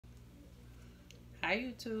Hi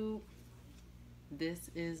YouTube, this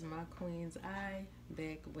is my Queen's Eye,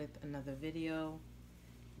 back with another video,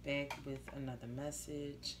 back with another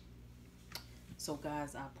message. So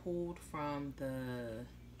guys, I pulled from the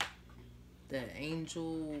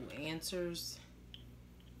Angel Answers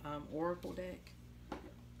Oracle deck.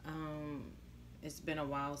 It's been a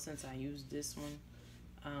while since I used this one,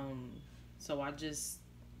 so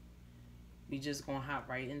we just gonna hop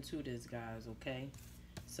right into this, guys. Okay,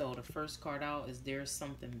 so the first card out is There's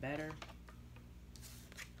Something Better.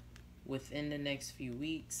 Within the next few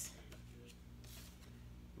weeks,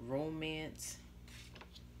 romance,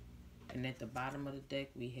 and at the bottom of the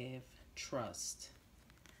deck we have trust.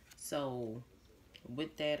 So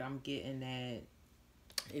with that, I'm getting that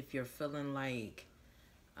if you're feeling like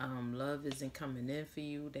love isn't coming in for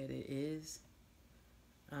you, that it is.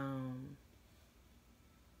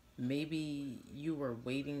 Maybe you were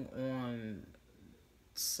waiting on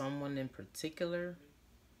someone in particular,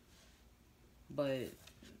 but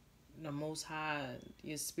the Most High,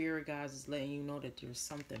 your spirit guides, is letting you know that there's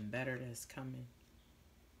something better that's coming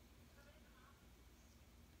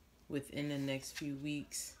within the next few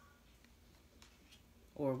weeks.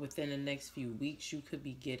 Or within the next few weeks, you could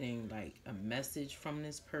be getting like a message from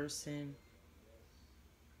this person.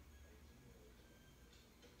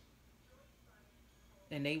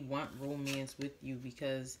 And they want romance with you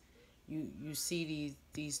because you see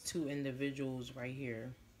these two individuals right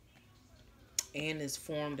here. And it's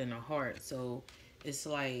formed in a heart. So it's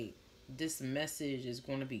like this message is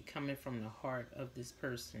going to be coming from the heart of this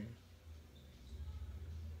person.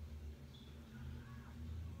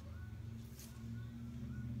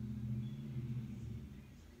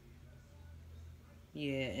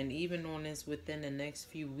 Yeah, and even on this, within the next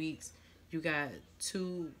few weeks, you got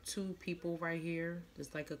two people right here.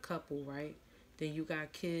 It's like a couple, right? Then you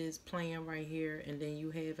got kids playing right here, and then you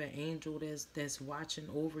have an angel that's watching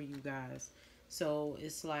over you guys. So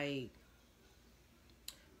it's like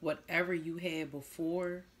whatever you had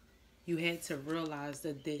before, you had to realize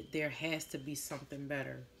that there has to be something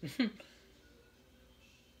better. And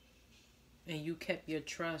you kept your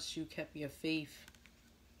trust, you kept your faith.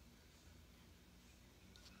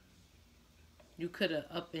 You could have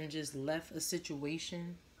up and just left a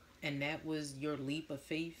situation, and that was your leap of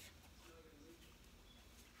faith.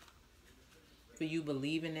 For you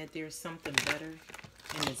believing that there's something better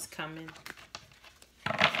and it's coming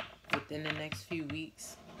within the next few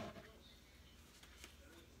weeks.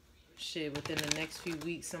 Shit, within the next few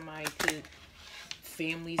weeks,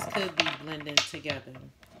 families could be blending together.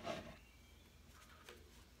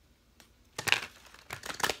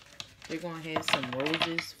 They're gonna have some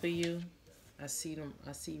roses for you. I see them.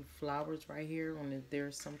 I see flowers right here on the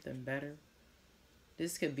There's Something Better.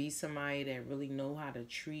 This could be somebody that really know how to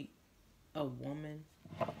treat a woman,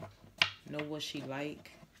 know what she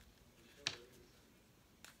like.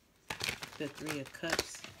 The Three of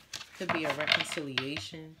Cups could be a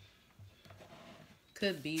reconciliation.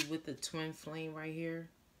 Could be with the twin flame right here.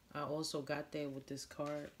 I also got that with this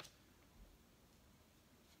card.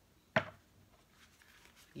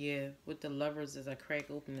 Yeah, with the Lovers as I crack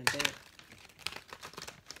open the deck.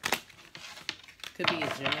 Could be a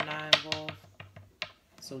Gemini involved.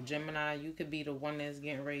 So Gemini, you could be the one that's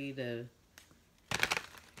getting ready to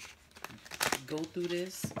go through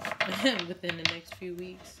this within the next few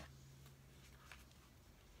weeks.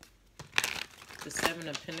 The Seven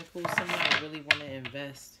of Pentacles, somebody really want to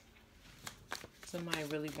invest. Somebody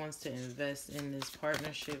really wants to invest in this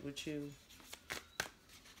partnership with you.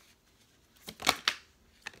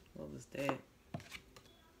 What was that?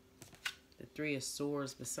 The Three of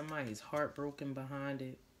Swords, but somebody's heartbroken behind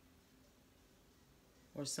it.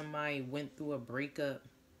 Or somebody went through a breakup.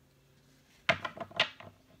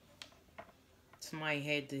 Somebody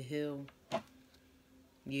had to heal.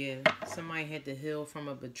 Yeah, somebody had to heal from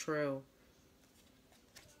a betrayal.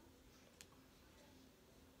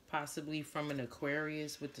 Possibly from an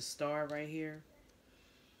Aquarius with the star right here.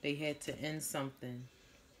 They had to end something.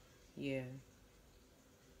 Yeah.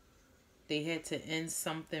 They had to end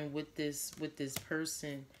something with this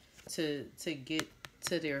person to get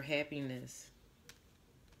to their happiness.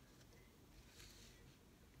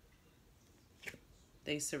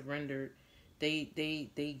 They surrendered. They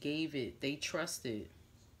gave it. They trusted.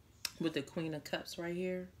 With the Queen of Cups right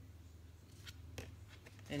here.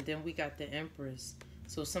 And then we got the Empress.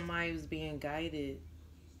 So somebody was being guided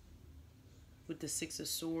with the Six of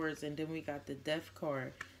Swords. And then we got the Death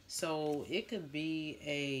card. So it could be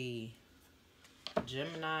a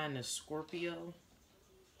Gemini and a Scorpio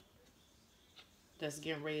that's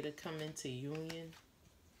getting ready to come into union.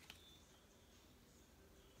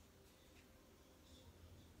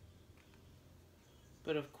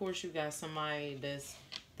 But of course you got somebody that's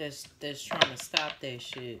trying to stop that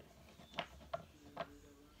shit.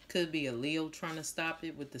 Could be a Leo trying to stop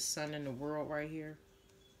it with the sun in the world right here.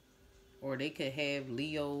 Or they could have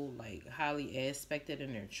Leo like highly aspected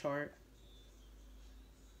in their chart.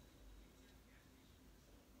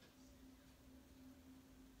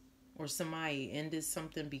 Or somebody ended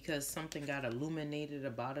something because something got illuminated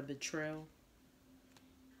about a betrayal.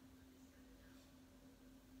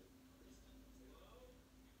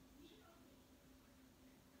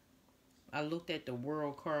 I looked at the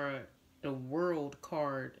world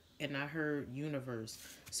card, and I heard universe.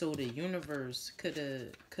 So the universe could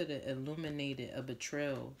have illuminated a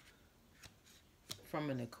betrayal from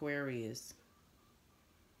an Aquarius.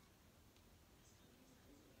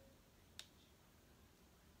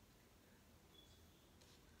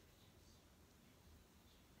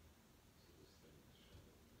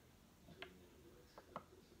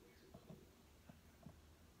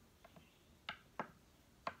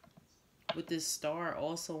 With this star,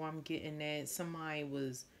 also I'm getting that somebody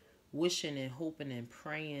was wishing and hoping and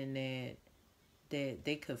praying that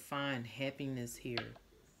they could find happiness here.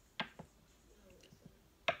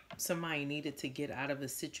 Somebody needed to get out of a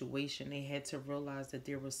situation. They had to realize that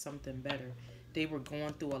there was something better. They were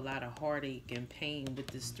going through a lot of heartache and pain with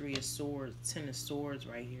this Three of Swords, Ten of Swords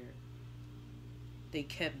right here. They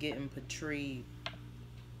kept getting portrayed.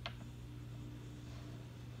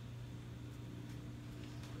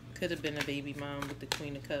 Could have been a baby mom with the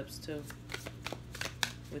Queen of Cups too.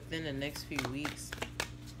 Within the next few weeks.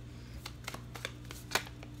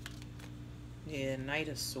 Yeah, Knight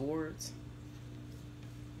of Swords.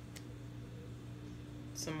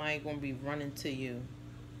 Somebody gonna be running to you.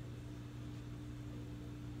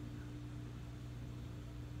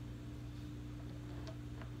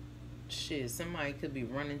 Shit, somebody could be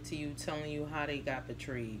running to you telling you how they got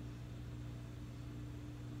betrayed.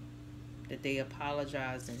 That they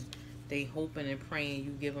apologizing. They hoping and praying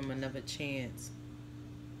you give them another chance.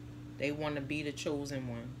 They want to be the chosen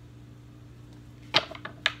one.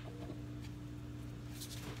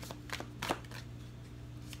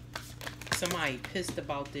 Somebody pissed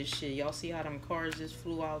about this shit. Y'all see how them cars just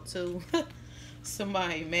flew out too?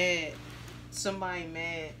 Somebody mad. Somebody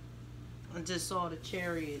mad. I just saw the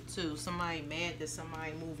Chariot too. Somebody mad that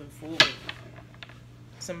somebody moving forward.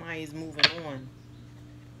 Somebody's moving on.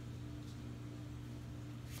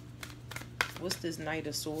 What's this Knight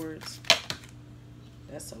of Swords?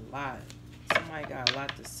 That's a lot. Somebody got a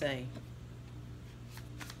lot to say.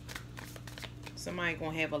 Somebody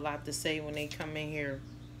gonna have a lot to say when they come in here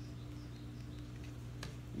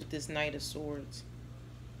with this Knight of Swords.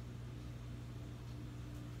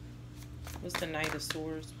 What's the Knight of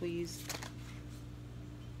Swords, please?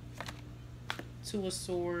 Two of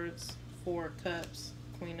Swords, Four of Cups,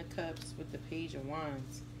 Queen of Cups with the Page of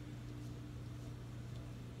Wands.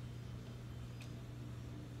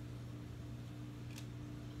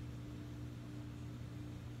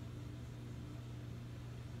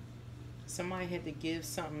 Somebody had to give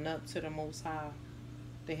something up to the Most High.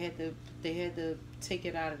 They had to take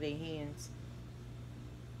it out of their hands.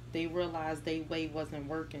 They realized their way wasn't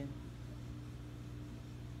working.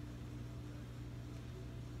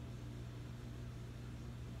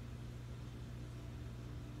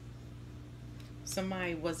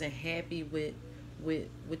 Somebody wasn't happy with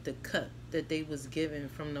the cut that they was given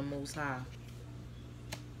from the Most High.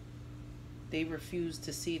 They refused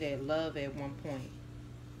to see that love at one point.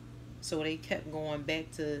 So they kept going back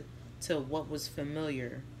to what was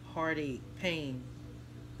familiar. Heartache, pain,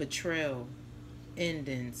 betrayal,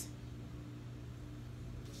 endings.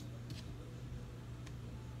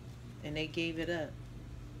 And they gave it up.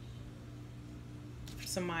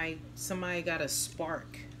 Somebody got a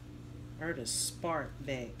spark. Or the spark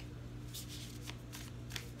back.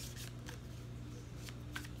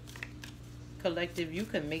 Collective, you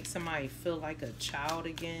can make somebody feel like a child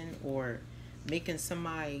again, or making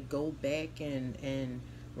somebody go back and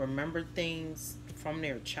remember things from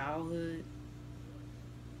their childhood.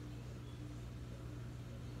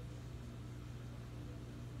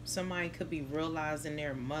 Somebody could be realizing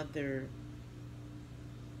their mother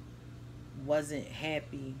wasn't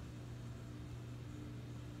happy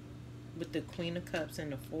with the Queen of Cups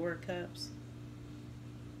and the Four of Cups.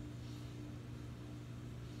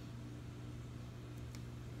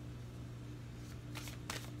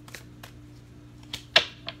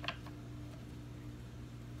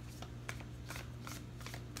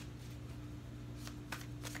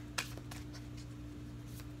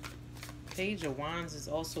 Page of Wands is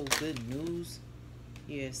also good news.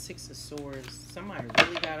 Yeah, Six of Swords. Somebody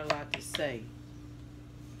really got a lot to say.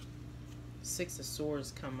 Six of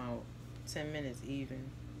Swords come out. 10 minutes even.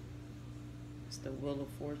 It's the Wheel of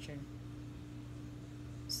Fortune.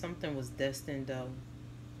 Something was destined though.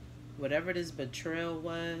 Whatever this betrayal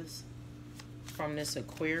was from this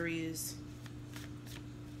Aquarius,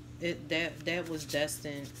 that was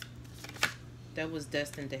destined. That was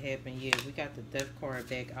destined to happen. Yeah, we got the Death card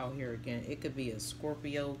back out here again. It could be a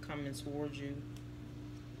Scorpio coming towards you.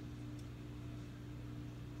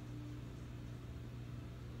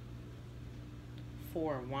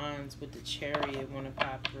 Four of Wands with the Chariot want to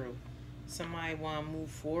pop through. Somebody want to move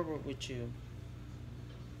forward with you.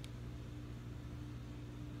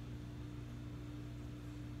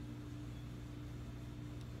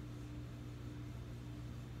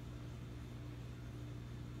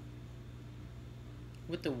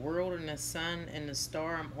 With the World and the Sun and the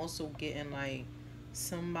Star, I'm also getting like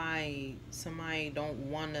somebody don't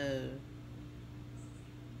wanna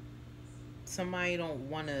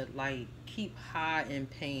like keep hiding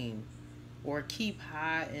pain or keep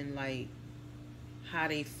hiding like how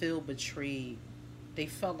they feel betrayed. They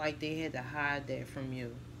felt like they had to hide that from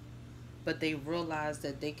you, but they realized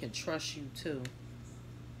that they can trust you too.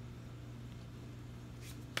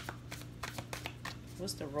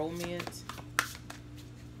 What's the romance?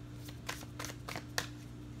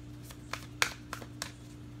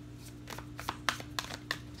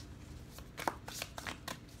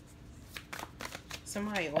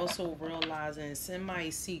 Somebody also realizing,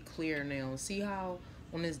 somebody see clear now. See how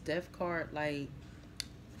on this Death card, like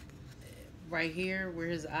right here where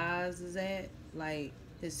his eyes is at, like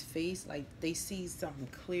his face, like they see something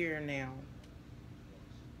clear now.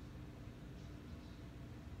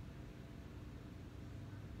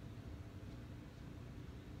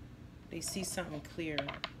 They see something clear.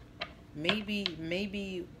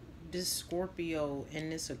 Maybe this Scorpio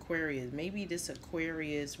and this Aquarius, maybe this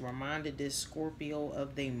Aquarius reminded this Scorpio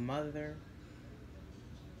of their mother.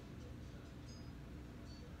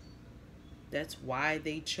 That's why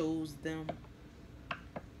they chose them.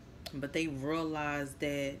 But they realized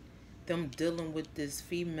that them dealing with this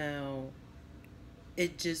female,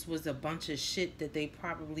 it just was a bunch of shit that they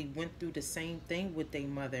probably went through the same thing with their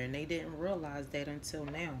mother, and they didn't realize that until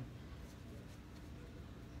now.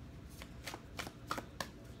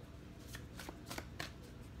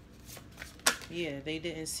 Yeah, they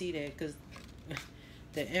didn't see that because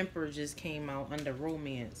the Emperor just came out under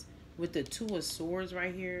romance. With the Two of Swords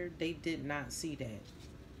right here, they did not see that.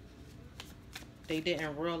 They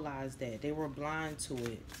didn't realize that. They were blind to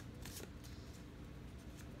it.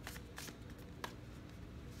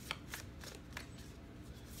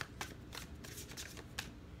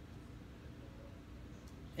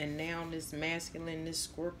 And now this masculine, this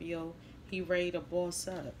Scorpio, he ready to boss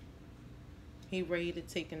up. He ready to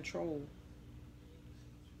take control.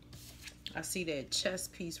 I see that chess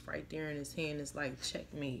piece right there in his hand. It's like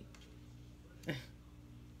checkmate.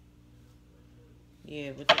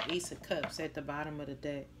 Yeah, with the Ace of Cups at the bottom of the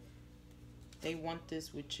deck. They want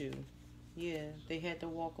this with you. Yeah, they had to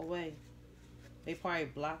walk away. They probably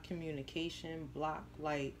blocked communication, blocked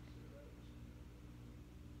like...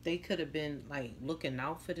 They could have been like looking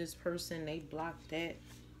out for this person. They blocked that.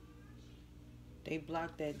 They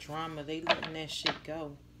blocked that drama. They letting that shit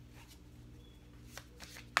go.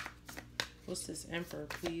 What's this Emperor,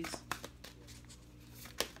 please?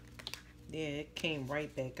 Yeah, it came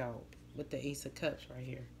right back out with the Ace of Cups right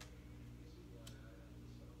here.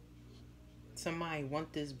 Somebody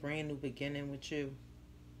want this brand new beginning with you.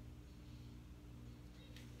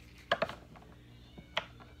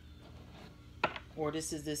 Or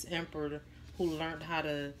this is this Emperor who learned how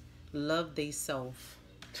to love theyself.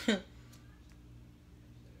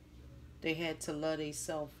 They had to love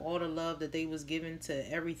themselves. All the love that they was giving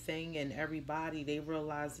to everything and everybody, they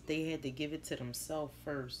realized that they had to give it to themselves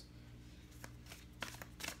first.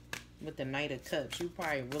 With the Knight of Cups, you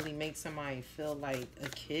probably really make somebody feel like a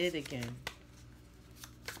kid again.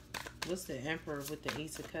 What's the Emperor with the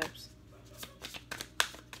Ace of Cups?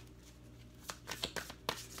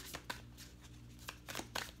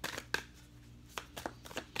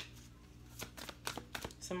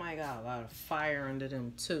 Somebody got a lot of fire under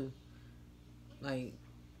them too. Like,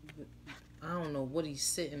 I don't know what he's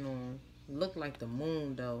sitting on. Look like the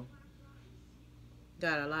moon though.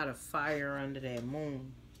 Got a lot of fire under that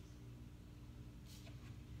moon.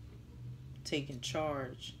 Taking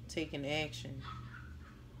charge, taking action.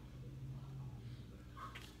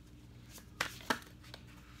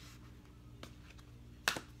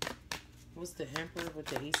 What's the Emperor with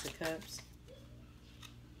the Ace of Cups?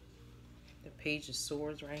 The Page of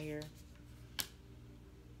Swords right here.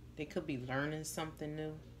 They could be learning something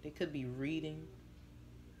new. They could be reading.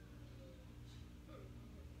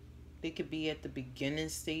 They could be at the beginning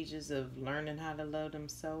stages of learning how to love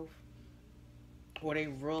themselves, or they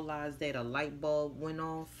realize that a light bulb went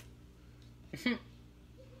off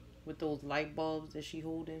with those light bulbs that she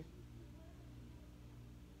holding.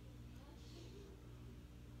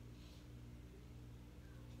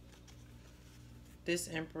 This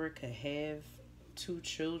emperor could have two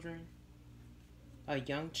children, a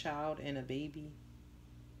young child and a baby.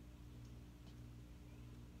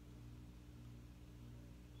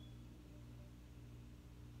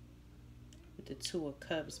 With the two of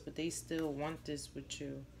cups, but they still want this with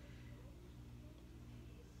you.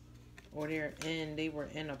 Or they were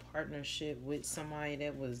in a partnership with somebody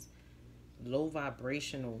that was low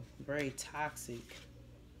vibrational, very toxic.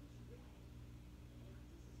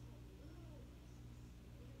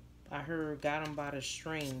 I heard got him by the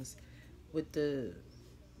strings with the,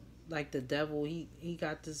 like the devil. He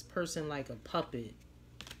got this person like a puppet,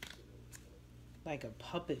 like a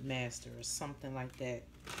puppet master or something like that.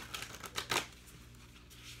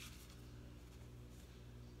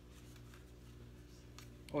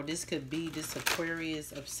 Or this could be this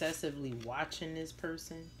Aquarius obsessively watching this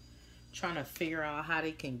person, trying to figure out how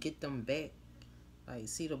they can get them back. Like,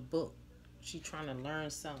 see the book. She trying to learn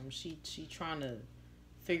something. She trying to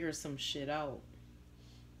figure some shit out.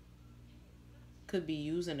 Could be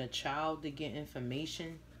using a child to get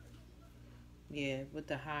information. Yeah, with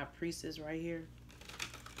the high priestess right here.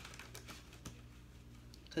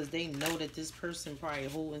 Because they know that this person probably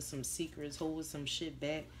holding some secrets, holding some shit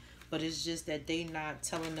back. But it's just that they not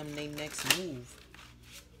telling them their next move.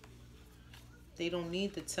 They don't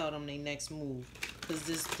need to tell them their next move. Because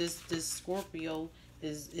this Scorpio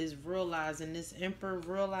is realizing, this emperor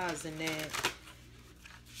realizing that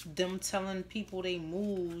them telling people they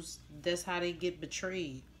moves, that's how they get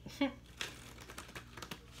betrayed.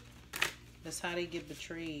 That's how they get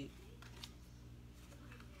betrayed.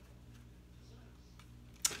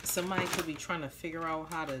 Somebody could be trying to figure out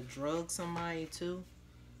how to drug somebody too.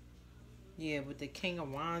 Yeah, with the King of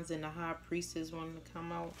Wands and the High Priestess wanting to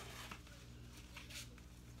come out.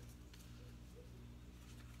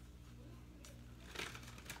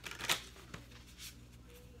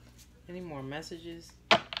 Any more messages?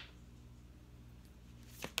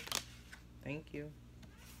 Thank you.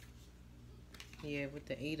 Yeah, with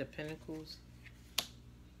the Eight of Pentacles.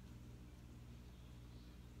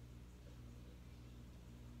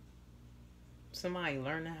 Somebody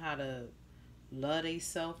learning how to love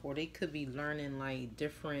themselves, or they could be learning like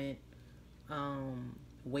different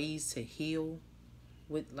ways to heal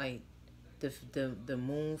with like the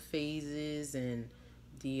moon phases and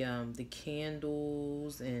the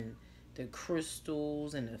candles and the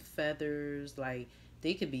crystals and the feathers. Like,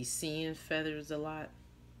 they could be seeing feathers a lot.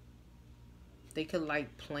 They could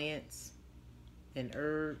like plants and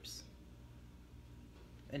herbs,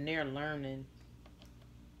 and they're learning.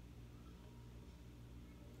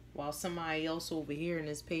 While somebody else over here in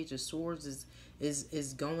this Page of Swords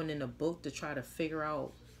is going in a book to try to figure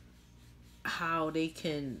out how they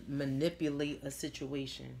can manipulate a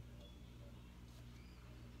situation.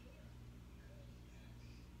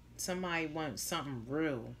 Somebody wants something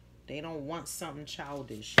real. They don't want something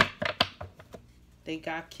childish. They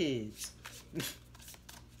got kids.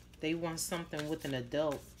 They want something with an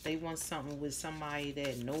adult. They want something with somebody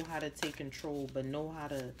that know how to take control, but know how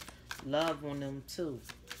to love on them too.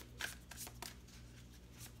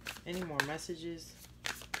 Any more messages?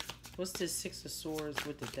 What's this Six of Swords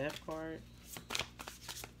with the Death card?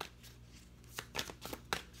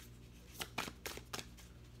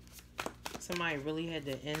 Somebody really had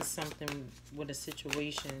to end something with a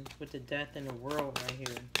situation with the Death in the world right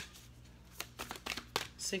here.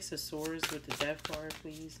 Six of Swords with the Death card,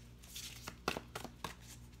 please.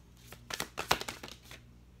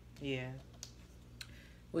 Yeah.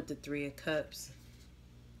 With the Three of Cups.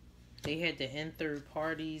 They had to end third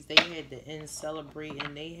parties. They had to end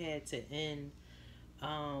celebrating. They had to end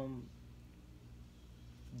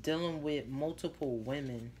dealing with multiple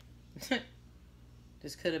women.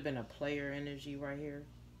 This could have been a player energy right here.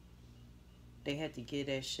 They had to get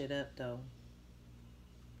that shit up though.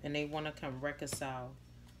 And they want to come reconcile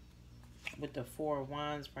with the Four of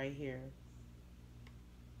Wands right here.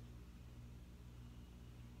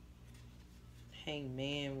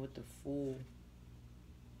 Hangman with the Fool.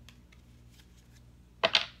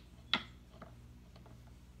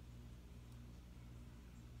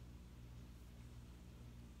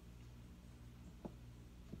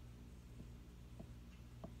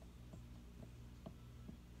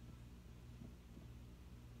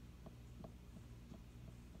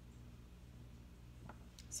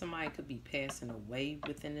 Somebody could be passing away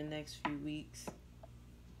within the next few weeks.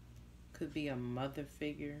 Could be a mother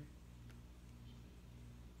figure.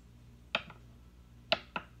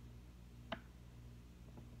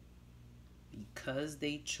 because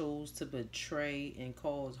they chose to betray and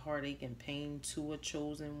cause heartache and pain to a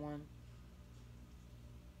chosen one.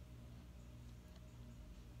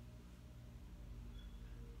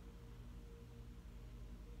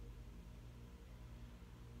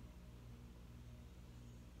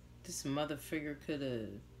 This mother figure could have,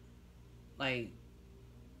 like,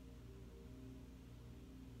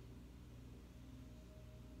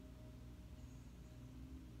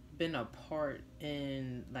 been a part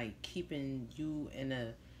in, like, keeping you and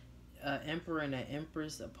a emperor and an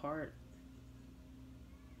empress apart.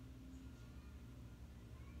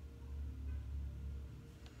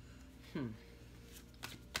 Hmm.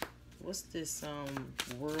 What's this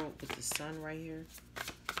world with the sun right here?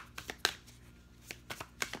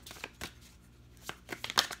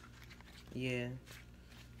 Yeah.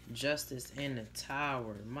 Justice in the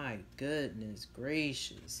tower. My goodness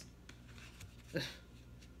gracious.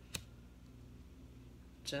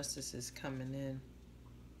 Justice is coming in.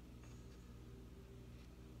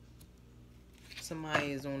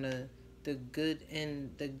 Somebody is on the good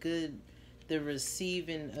and the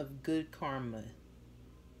receiving of good karma.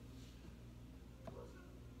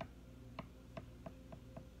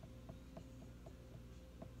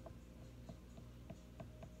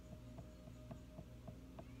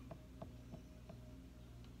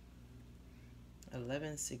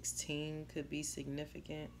 $11.16 could be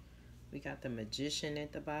significant. We got the Magician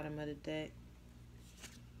at the bottom of the deck.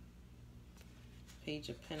 Page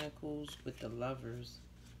of Pentacles with the Lovers.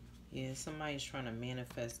 Yeah, somebody's trying to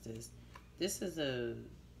manifest this. This is a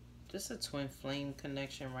twin flame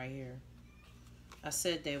connection right here. I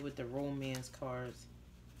said that with the romance cards.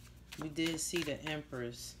 We did see the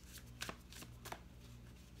Empress.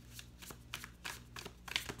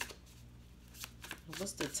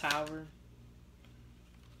 What's the Tower?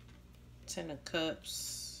 Ten of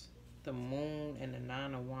Cups, the Moon, and the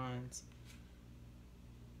Nine of Wands.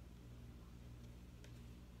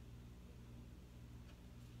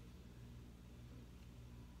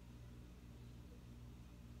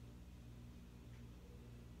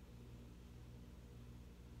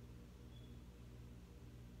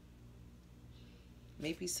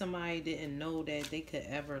 Maybe somebody didn't know that they could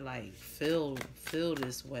ever, like, feel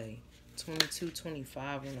this way.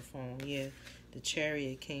 2225 on the phone. Yeah, the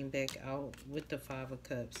Chariot came back out with the Five of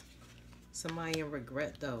Cups. Somebody in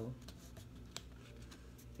regret, though.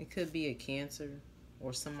 It could be a Cancer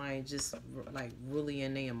or somebody just, like, really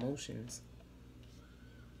in their emotions.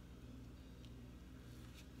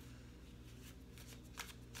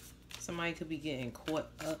 Somebody could be getting caught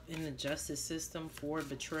up in the justice system for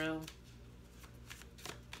betrayal.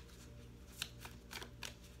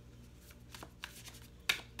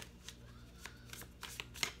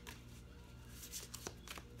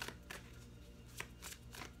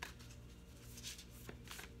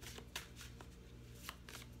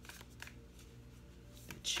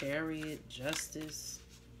 Chariot, Justice,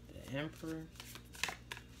 the Emperor.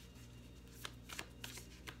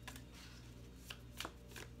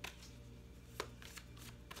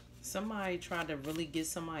 Somebody tried to really get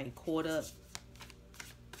somebody caught up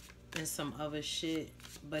in some other shit,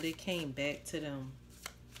 but it came back to them.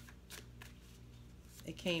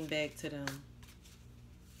 It came back to them.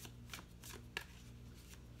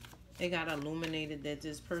 It got illuminated that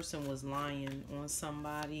this person was lying on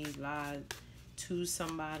somebody, lied to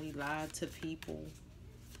somebody, lied to people.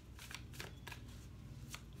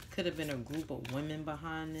 Could have been a group of women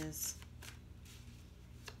behind this.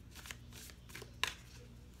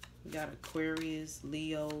 We got Aquarius,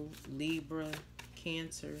 Leo, Libra,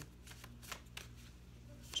 Cancer,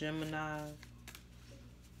 Gemini,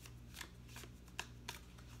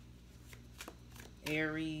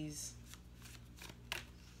 Aries.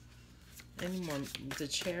 Any more? The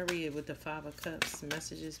Chariot with the Five of Cups.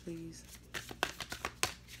 Messages, please.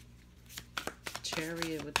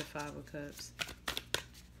 Chariot with the Five of Cups.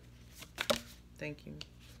 Thank you.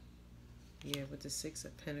 Yeah, with the Six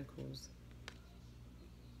of Pentacles.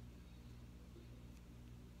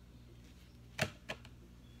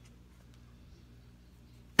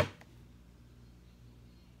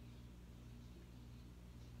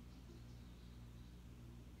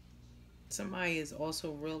 Somebody is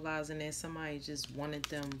also realizing that somebody just wanted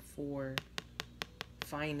them for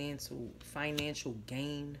financial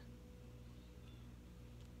gain.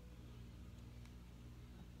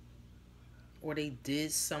 Or they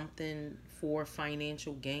did something for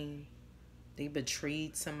financial gain. They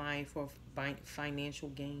betrayed somebody for financial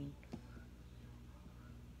gain.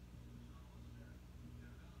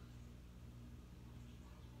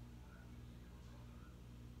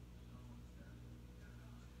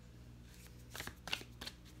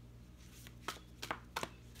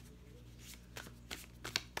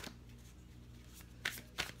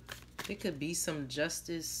 It could be some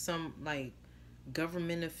justice, some like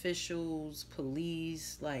government officials,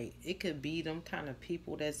 police, like it could be them kind of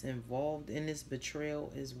people that's involved in this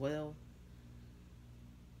betrayal as well.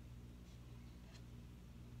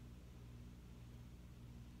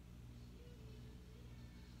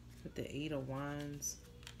 With the Eight of Wands,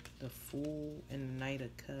 the Fool, and the Knight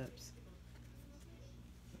of Cups.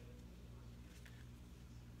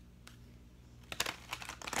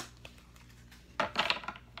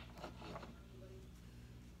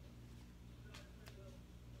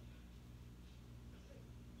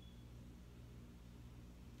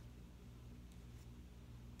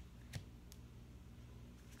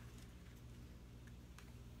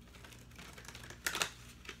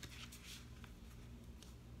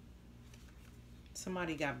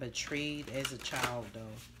 Somebody got betrayed as a child, though.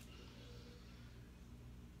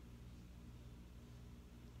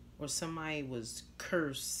 Or somebody was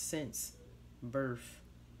cursed since birth.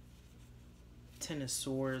 Ten of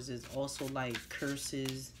Swords is also like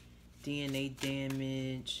curses, DNA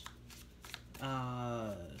damage,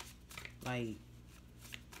 like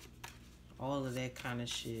all of that kind of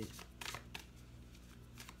shit.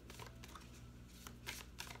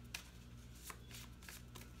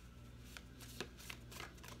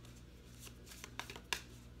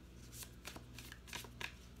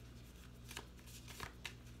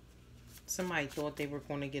 Somebody thought they were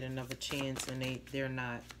going to get another chance and they're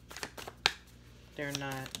not. They're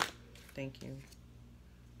not. Thank you.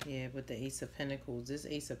 Yeah, but the Ace of Pentacles. This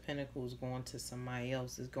Ace of Pentacles going to somebody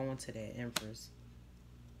else. Is going to that Empress.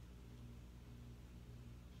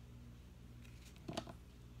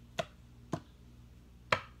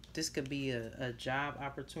 This could be a job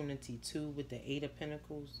opportunity too with the Eight of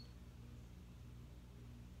Pentacles.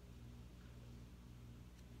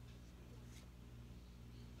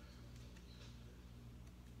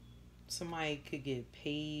 Somebody could get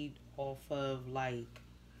paid off of like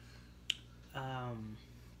and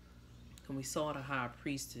we saw the High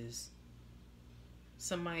Priestess.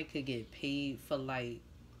 Somebody could get paid for like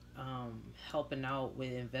helping out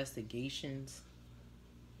with investigations.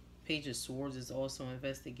 Page of Swords is also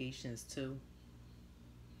investigations too.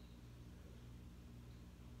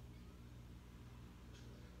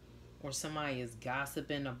 Or somebody is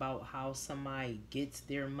gossiping about how somebody gets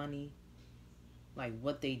their money. Like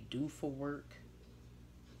what they do for work.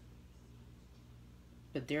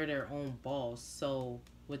 But they're their own boss. So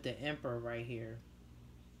with the Emperor right here.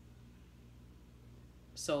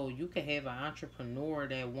 So you could have an entrepreneur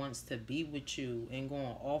that wants to be with you and going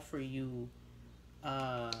to offer you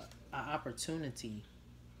an opportunity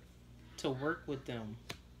to work with them.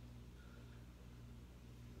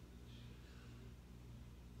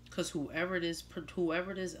 Because whoever this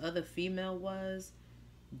other female was,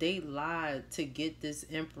 they lied to get this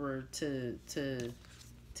Emperor to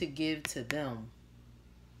give to them.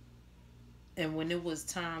 And when it was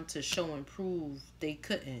time to show and prove, they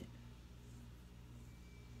couldn't.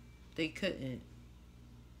 They couldn't.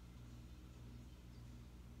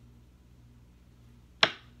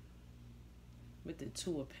 With the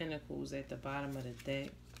Two of Pentacles at the bottom of the deck.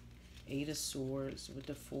 Eight of Swords with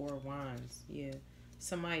the Four of Wands. Yeah.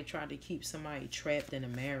 Somebody tried to keep somebody trapped in a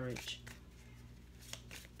marriage.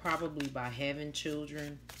 Probably by having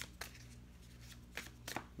children.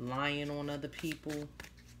 Lying on other people.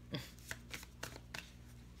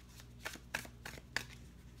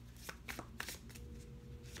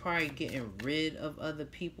 Probably getting rid of other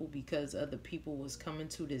people because other people was coming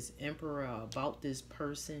to this Emperor about this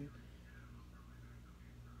person.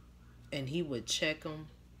 And he would check them.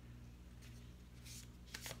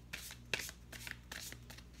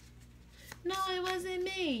 No, it wasn't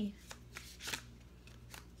me.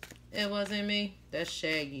 It wasn't me. That's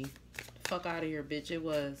Shaggy. Fuck out of here, bitch. It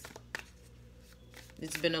was.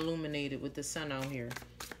 It's been illuminated with the sun out here.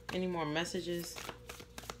 Any more messages?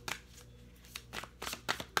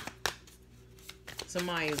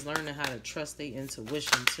 Somebody is learning how to trust their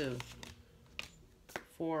intuition too.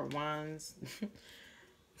 Four of Wands.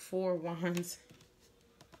 Four of Wands.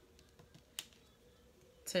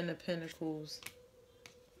 Ten of Pentacles.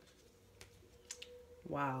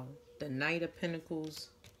 Wow. The Knight of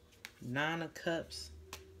Pentacles. Nine of Cups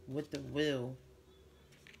with the Wheel.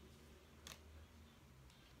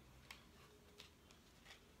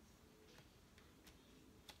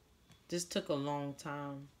 This took a long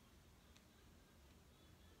time.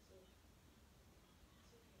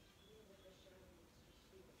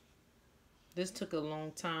 This took a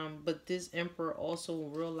long time, but this Emperor also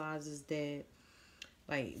realizes that,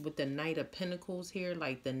 like, with the Knight of Pentacles here,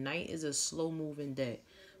 like, the Knight is a slow-moving deck.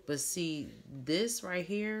 But see, this right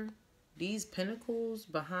here, these Pentacles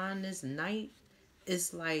behind this Knight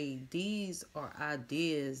it's like these are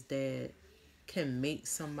ideas that can make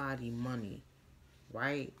somebody money,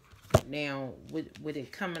 right? Now, with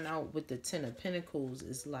it coming out with the Ten of Pentacles,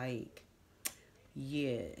 it's like,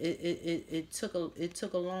 yeah, it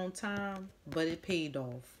took a long time, but it paid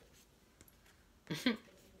off.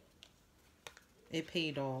 It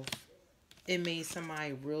paid off. It made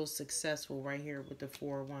somebody real successful right here with the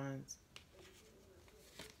Four of Wands.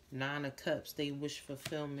 Nine of Cups, they wish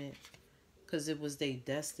fulfillment because it was their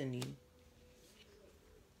destiny.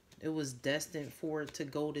 It was destined for it to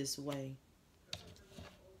go this way.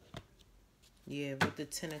 Yeah, with the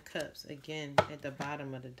Ten of Cups, again, at the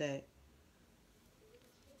bottom of the deck.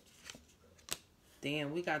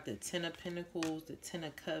 Damn, we got the Ten of Pentacles, the Ten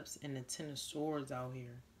of Cups, and the Ten of Swords out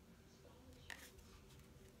here.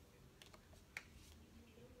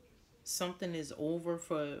 Something is over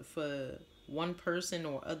for one person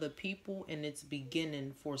or other people, and it's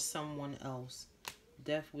beginning for someone else.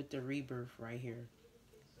 Death with the Rebirth right here.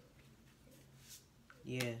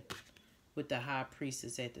 Yeah. With the High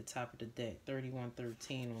Priestess at the top of the deck.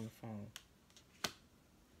 3113 on the phone.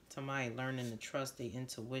 Somebody learning to trust their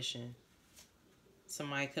intuition.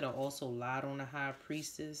 Somebody could have also lied on the High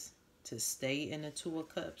Priestess to stay in the Two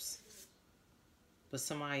of Cups. But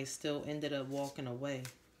somebody still ended up walking away.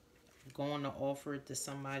 Going to offer it to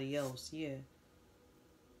somebody else. Yeah.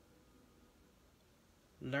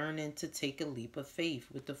 Learning to take a leap of faith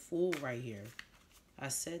with the Fool right here. I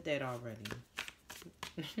said that already.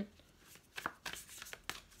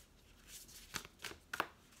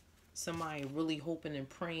 Somebody really hoping and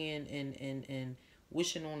praying and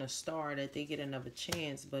wishing on a star that they get another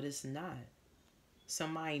chance, but it's not.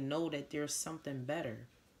 Somebody know that there's something better.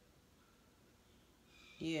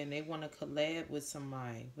 Yeah, and they want to collab with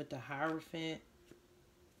somebody. With the Hierophant.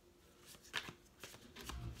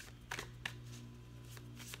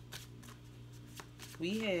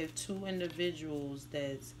 We have two individuals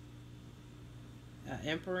that's an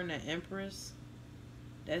Emperor and an Empress.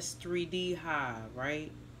 That's 3D high,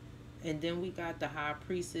 right? And then we got the High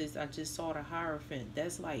Priestess. I just saw the Hierophant.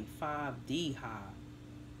 That's like 5D high.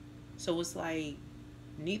 So it's like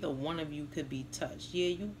neither one of you could be touched.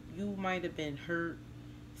 Yeah, you might have been hurt,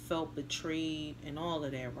 felt betrayed, and all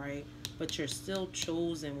of that, right? But you're still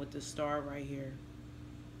chosen with the star right here.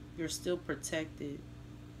 You're still protected.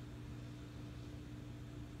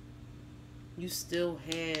 You still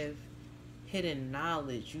have hidden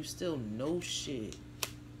knowledge. You still know shit.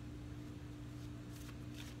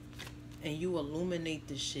 And you illuminate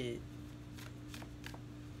the shit.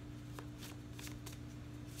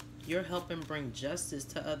 You're helping bring justice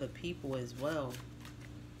to other people as well.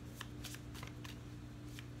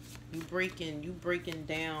 You breaking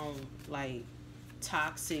down like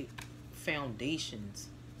toxic foundations.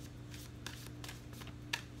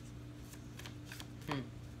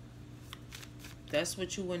 That's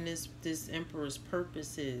what you and this Emperor's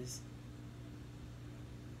purpose is.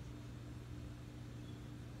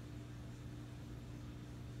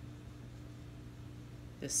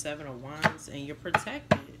 The Seven of Wands, and you're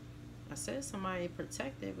protected. I said somebody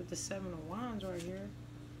protected with the Seven of Wands right here.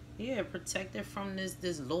 Yeah, protected from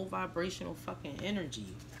this low vibrational fucking energy.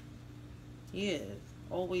 Yeah,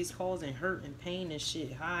 always causing hurt and pain and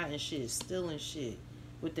shit, high and shit, stealing shit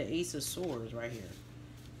with the Ace of Swords right here.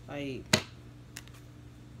 Like,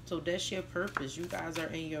 so that's your purpose. You guys are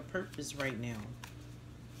in your purpose right now.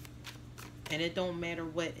 And it don't matter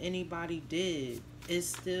what anybody did. It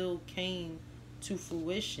still came to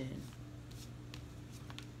fruition.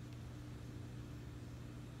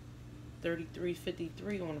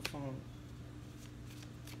 3353 on the phone.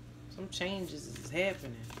 Some changes is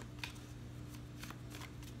happening.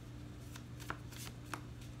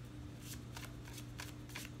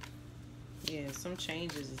 Yeah, some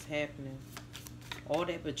changes is happening. All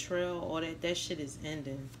that betrayal, all that shit is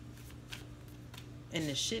ending. And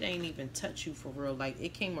the shit ain't even touch you for real. Like,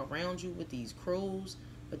 it came around you with these crows,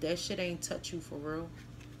 but that shit ain't touch you for real.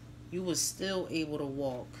 You was still able to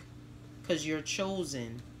walk. Because you're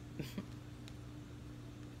chosen.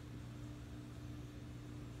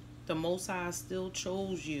 The Most High still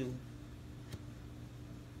chose you.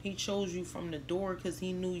 He chose you from the door because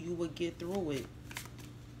he knew you would get through it.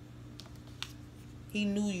 He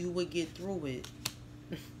knew you would get through it.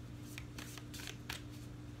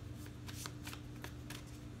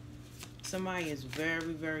 Somebody is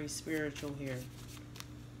very, very spiritual here.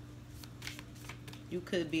 You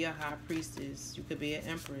could be a High Priestess. You could be an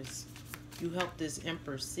Empress. You help this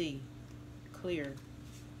Emperor see clear.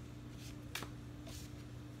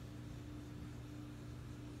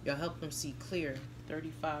 You'll help them see clear.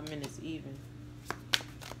 35 minutes even.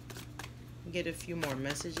 Get a few more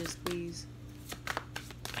messages, please.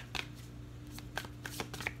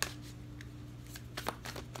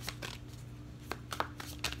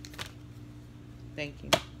 Thank you.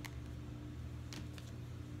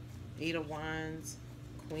 Eight of Wands,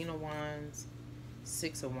 Queen of Wands,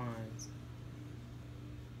 Six of Wands.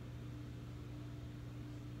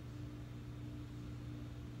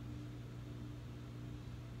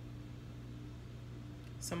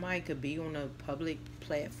 Somebody could be on a public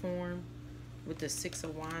platform with the Six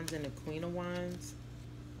of Wands and the Queen of Wands.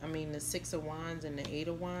 I mean, the Six of Wands and the Eight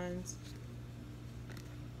of Wands.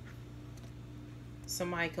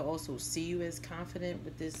 Somebody could also see you as confident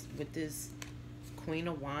with this Queen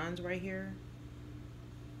of Wands right here.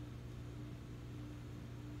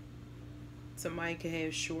 Somebody could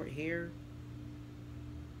have short hair.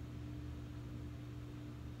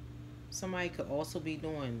 Somebody could also be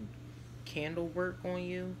doing candle work on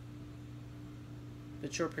you.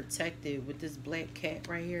 But you're protected with this black cat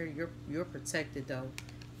right here. You're protected though.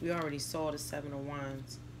 We already saw the Seven of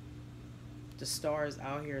Wands. The stars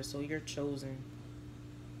out here, so you're chosen.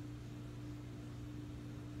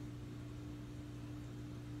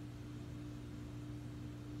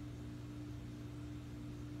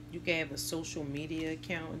 You can have a social media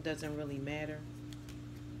account. It doesn't really matter.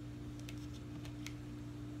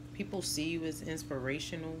 People see you as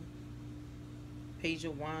inspirational. Page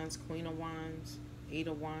of Wands, Queen of Wands, Eight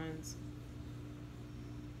of Wands.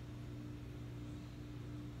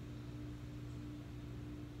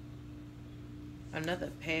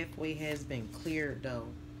 Another pathway has been cleared though.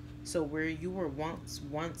 So where you were once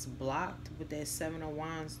blocked with that Seven of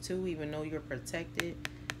Wands too, even though you're protected,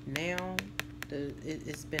 now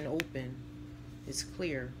it's been open. It's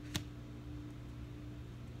clear.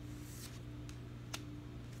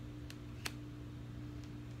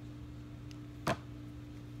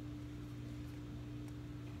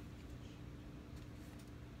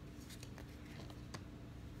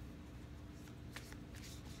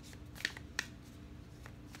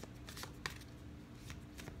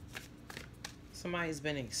 Somebody's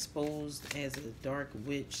been exposed as a dark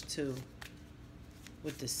witch too,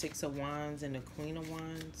 with the Six of Wands and the Queen of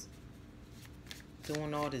Wands,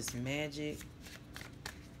 doing all this magic.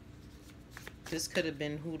 This could have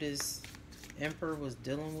been who this Emperor was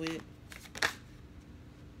dealing with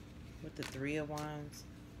the Three of Wands.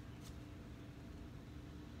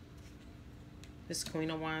 This Queen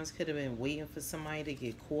of Wands could have been waiting for somebody to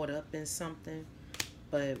get caught up in something,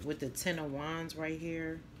 but with the Ten of Wands right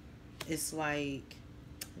here, it's like,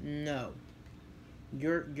 no,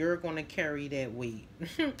 you're gonna carry that weight.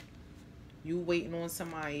 You waiting on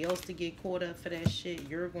somebody else to get caught up for that shit,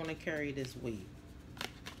 you're gonna carry this weight.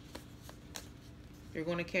 You're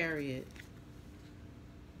gonna carry it.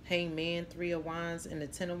 Hangman, Three of Wands, and the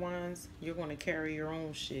Ten of Wands, you're gonna carry your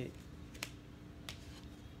own shit.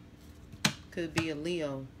 Could be a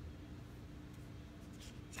Leo.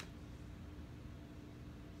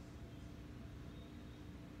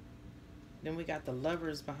 Then we got the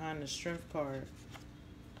Lovers behind the Strength card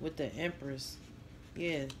with the Empress.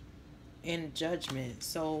 Yeah. And Judgment.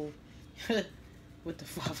 So, with the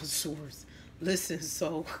Five of Swords. Listen,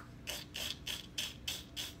 so...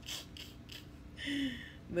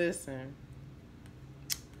 Listen.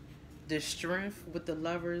 The Strength with the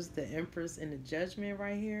Lovers, the Empress, and the Judgment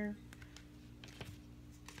right here.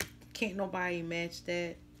 Can't nobody match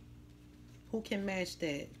that. Who can match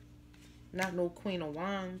that? Not no Queen of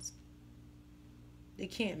Wands. They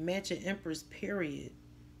can't match an Empress, period.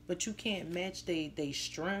 But you can't match they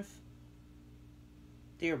strength,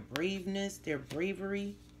 their braveness, their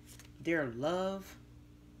bravery, their love.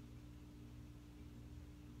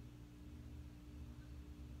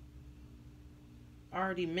 I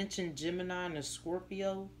already mentioned Gemini and a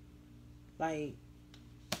Scorpio. Like,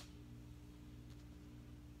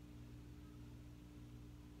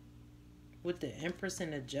 with the Empress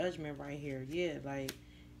and the Judgment right here. Yeah, like,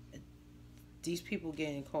 these people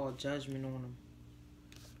getting called judgment on them.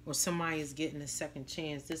 Or somebody is getting a second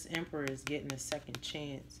chance. This Emperor is getting a second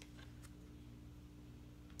chance.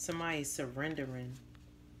 Somebody's surrendering.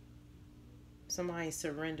 Somebody's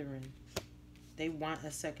surrendering. They want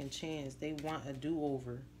a second chance. They want a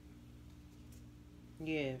do-over.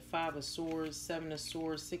 Yeah, Five of Swords, Seven of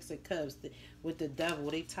Swords, Six of Cups. With the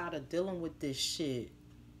Devil, they tired of dealing with this shit.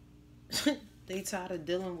 They tired of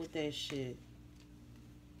dealing with that shit.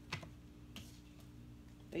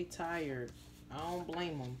 They tired. I don't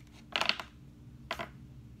blame them. I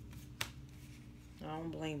don't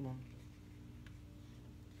blame them.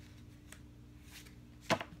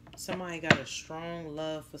 Somebody got a strong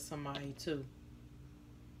love for somebody too.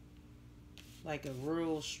 Like a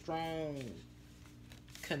real strong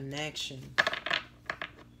connection.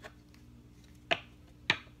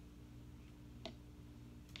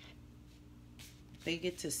 They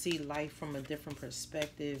get to see life from a different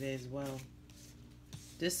perspective as well.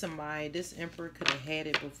 This emperor could have had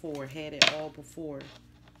it before, had it all before.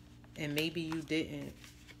 And maybe you didn't.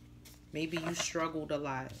 Maybe you struggled a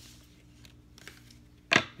lot,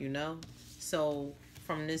 you know? So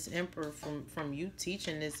from this emperor, from you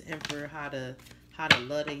teaching this emperor how to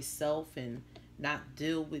love themselves and not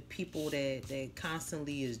deal with people that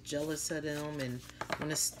constantly is jealous of them and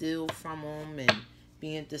want to steal from them and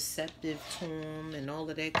being deceptive to them and all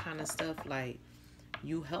of that kind of stuff. Like,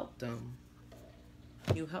 you help them.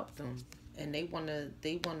 You help them. And they wanna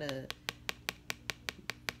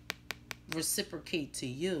reciprocate to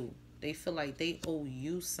you. They feel like they owe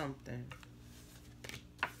you something.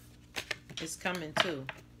 It's coming too.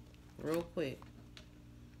 Real quick.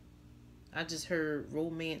 I just heard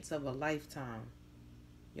romance of a lifetime.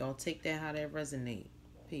 Y'all take that how that resonate.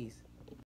 Peace.